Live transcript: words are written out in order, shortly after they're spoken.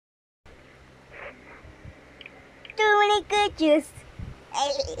good juice.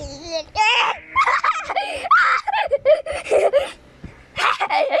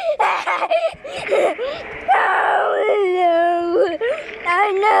 Oh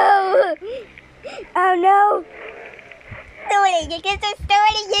no! Oh no! Story, you get the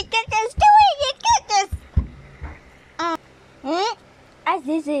story, you get the story, you get this! As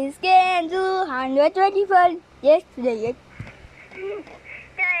this is scan to 121 yesterday.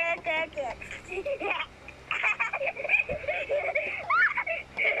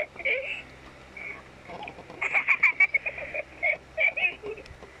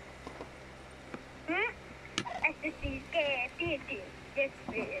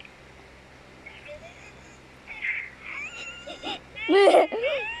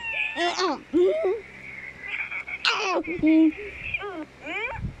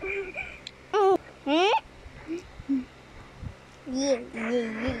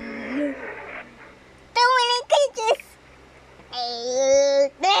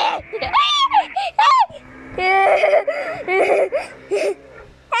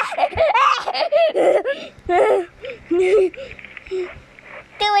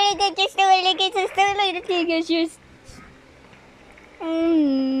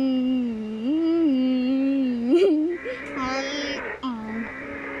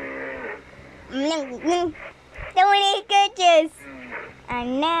 Too many creatures.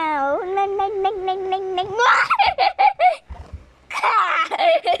 And now,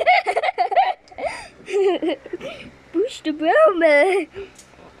 push the bell.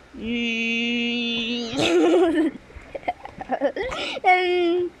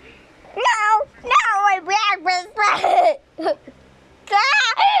 No, my breakfast.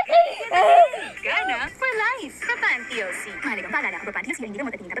 Gana for life. Kapan TLC. Mahalagang paalala, ang babae sa hindi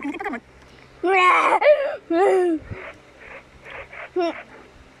mo dating dapat hindi pagkamot.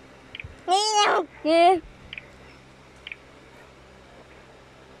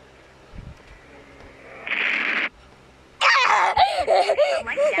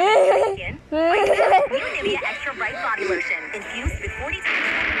 Like damaged skin? New Nivea Extra Bright Body Lotion infused with 40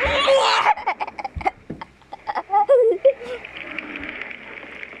 times.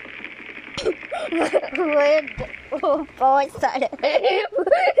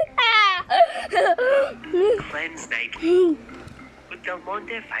 Cleanse night with Del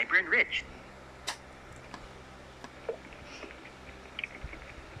Monte Fiber Enriched.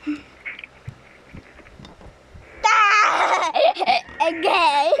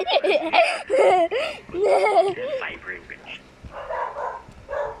 Again. Fiber Enriched.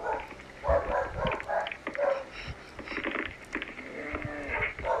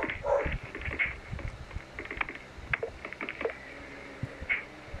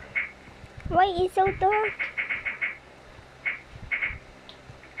 Why is so dark?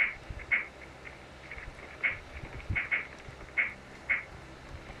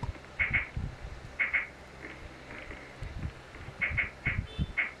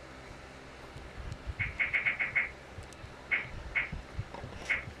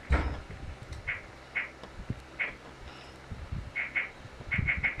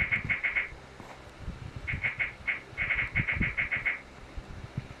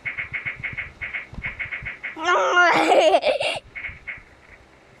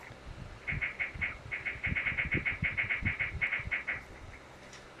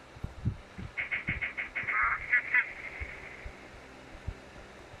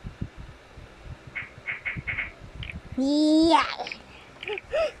 Yeah.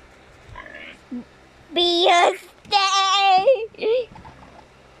 Be a stay.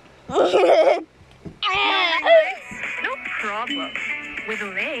 No problem. With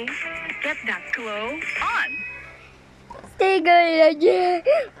Olay, get that glow on. Stay good, yeah.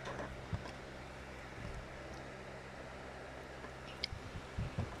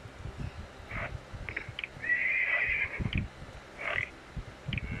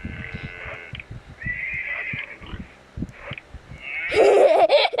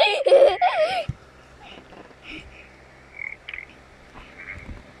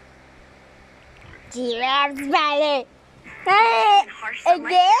 Giraffes ballet. Harsh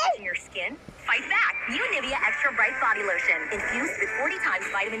sunlight Again? damaging your skin? Fight back. New Nivea Extra Bright Body Lotion infused with 40 times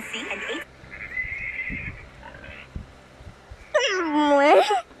vitamin C and 8.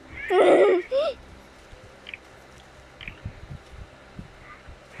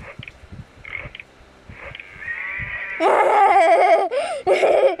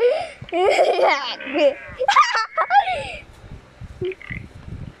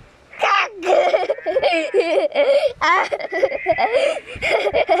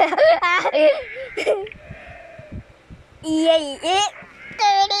 Yeah,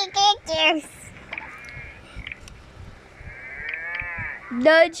 30 pictures.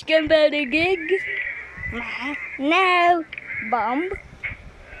 Dodge company gig. No. Bomb.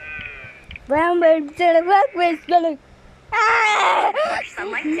 Brown bird to the rock with the. Harsh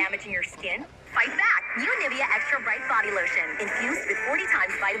sunlight damaging your skin? Fight back. New Nivea Extra Bright Body Lotion. Infused with 40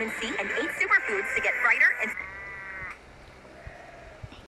 times vitamin C and 8 superfoods to get brighter and